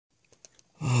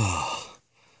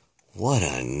What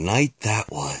a night that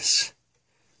was.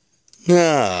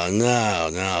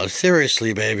 No.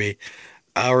 Seriously, baby.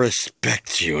 I'll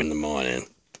respect you in the morning.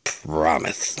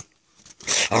 Promise.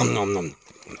 Nom nom.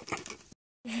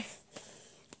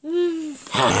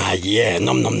 Yeah.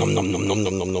 Nom nom nom nom nom nom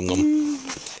nom nom nom nom.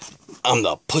 I'm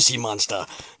the pussy monster.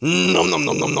 Nom nom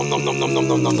nom nom nom nom nom nom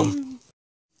nom nom nom.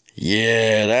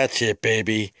 Yeah, that's it,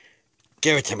 baby.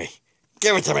 Give it to me.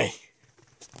 Give it to me.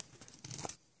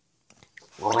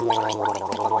 Oh,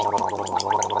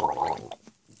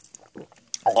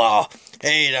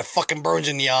 hey, that fucking burns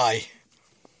in the eye.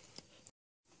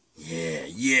 Yeah.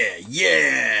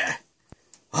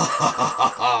 Ha ha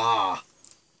ha ha.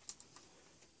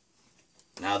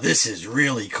 Now this is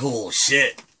really cool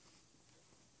shit.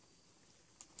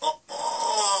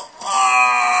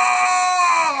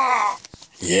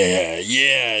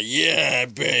 Yeah,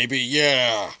 baby,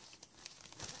 yeah.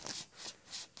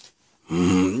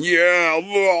 Yeah.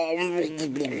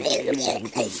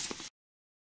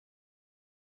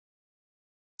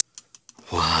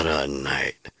 What a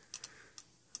night.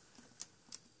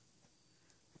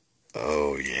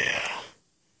 Oh, yeah.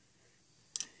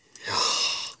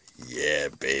 Yeah,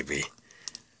 baby.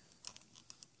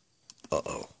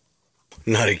 Uh-oh.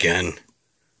 Not again.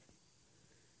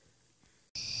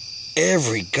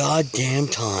 Every goddamn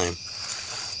time.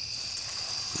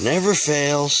 Never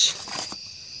fails.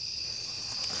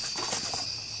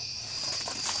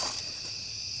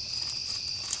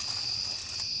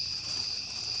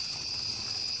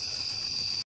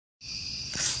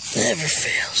 Never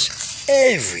fails.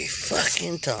 Every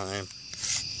fucking time.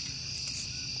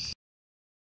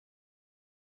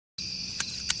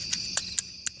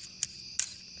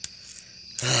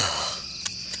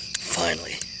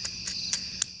 Finally.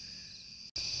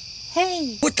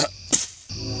 Hey! What the?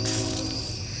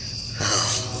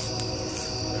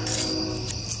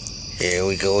 Here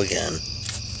we go again.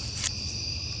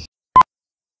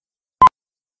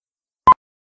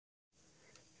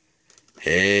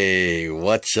 Hey,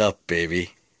 what's up,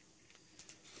 baby?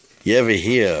 You ever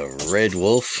hear of Red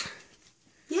Wolf?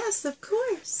 Yes, of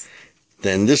course.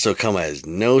 Then this'll come as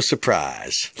no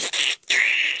surprise.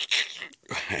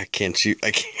 I can't shoot.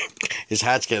 His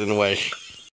hat's getting in the way.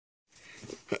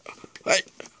 Hey,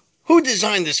 who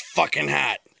designed this fucking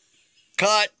hat?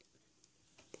 Cut.